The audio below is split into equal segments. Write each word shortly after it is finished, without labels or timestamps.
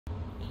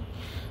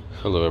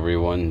Hello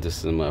everyone,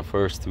 this is my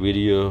first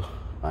video.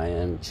 I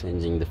am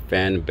changing the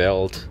fan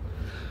belt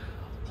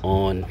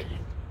on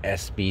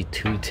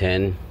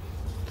sb210.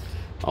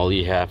 All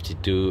you have to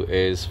do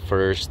is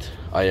first,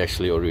 I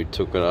actually already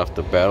took it off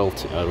the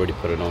belt. I already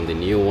put it on the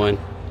new one.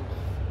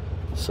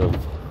 So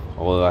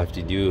all I have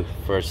to do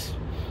first,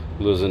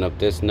 loosen up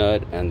this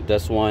nut and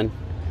this one.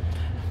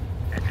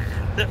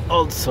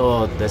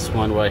 Also this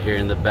one right here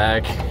in the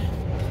back,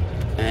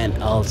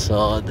 and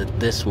also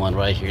this one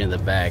right here in the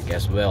back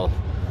as well.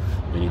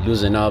 When you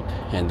loosen up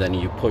and then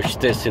you push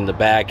this in the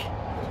back,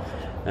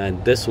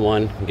 and this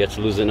one gets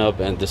loosened up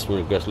and this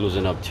one gets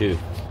loosened up too.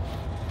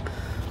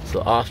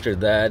 So after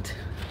that,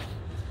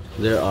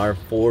 there are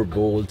 4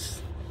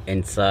 bolts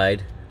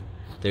inside,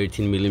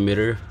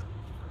 13mm,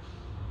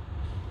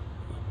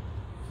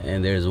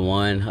 and there's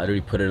one. I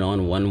already put it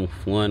on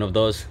one of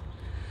those.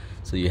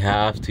 So you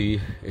have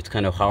to, it's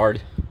kind of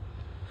hard,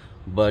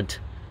 but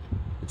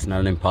it's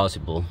not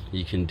impossible.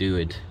 You can do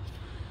it.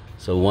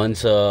 So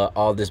once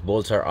all these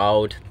bolts are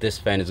out, this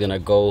fan is gonna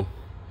go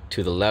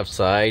to the left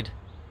side,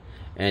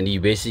 and you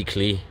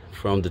basically,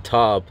 from the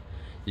top,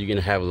 you're gonna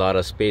have a lot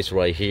of space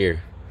right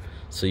here.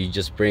 So you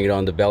just bring it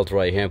on the belt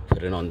right here,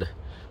 put it on the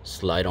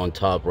slide on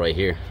top right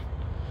here.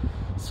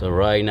 So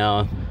right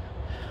now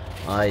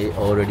I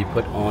already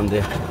put on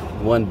the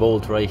 1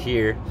 bolt right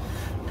here,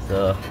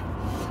 so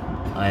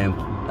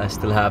I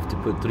still have to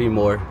put 3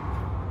 more.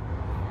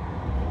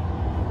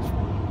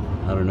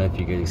 I don't know if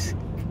you guys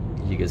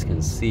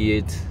can see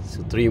it.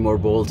 So 3 more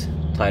bolts,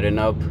 tighten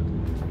up,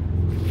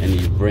 and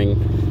you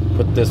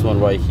put this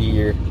one right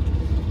here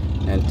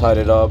and tie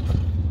it up,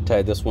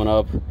 tie this one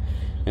up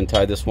and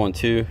tie this one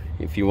too.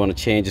 If you want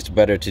to change, it's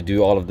better to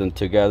do all of them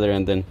together,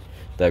 and then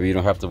that way you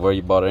don't have to worry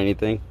about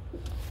anything.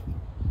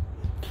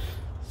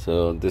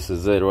 So this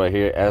is it right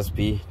here,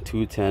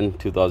 sb210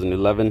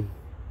 2011.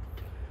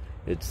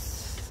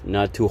 It's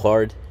not too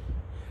hard,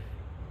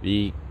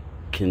 we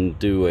can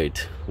do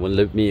it. Well,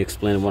 let me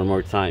explain one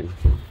more time.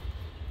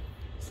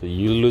 So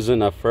you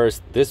loosen up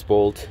first this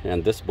bolt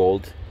and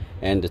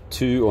and the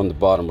 2 on the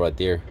bottom right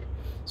there.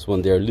 So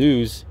when they're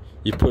loose,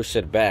 you push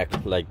it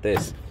back like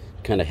this,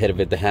 kind of hit it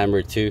with the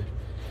hammer too,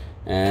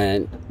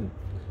 and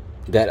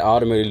that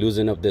automatically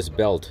loosen up this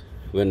belt.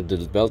 When the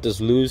belt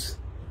is loose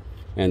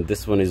and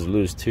this one is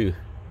loose too.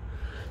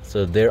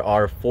 So there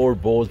are 4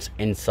 bolts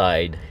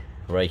inside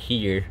right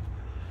here.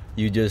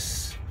 You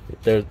just,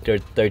 they're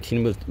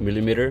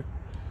 13mm,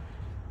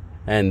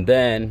 and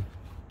then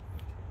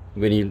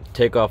when you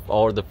take off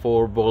all the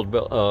 4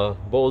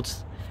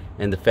 bolts,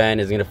 and the fan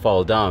is gonna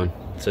fall down,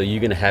 so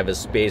you're gonna have a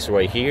space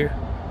right here,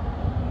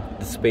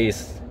 the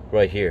space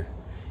right here,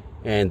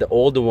 and the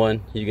older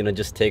one you're gonna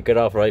just take it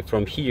off right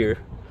from here.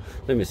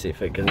 Let me see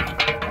if I can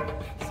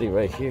see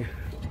right here.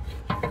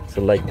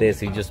 So like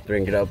this, you just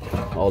bring it up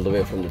all the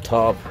way from the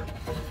top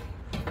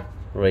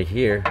right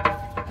here,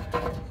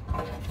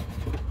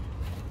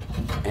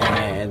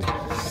 and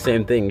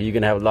same thing, you're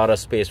gonna have a lot of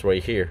space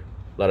right here,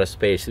 a lot of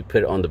space to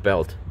put it on the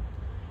belt.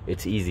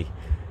 It's easy.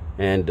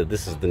 And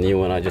this is the new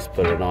one. I just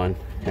put it on,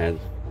 and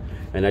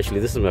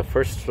actually this is my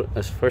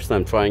first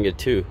time trying it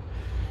too.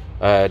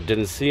 I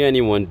didn't see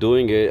anyone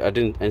doing it. I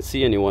didn't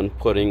see anyone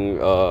putting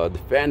the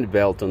fan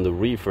belt on the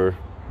reefer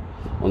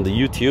on the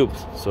YouTube.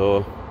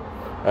 So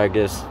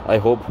I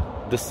hope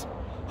this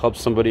helps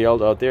somebody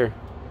else out there.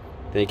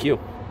 Thank you.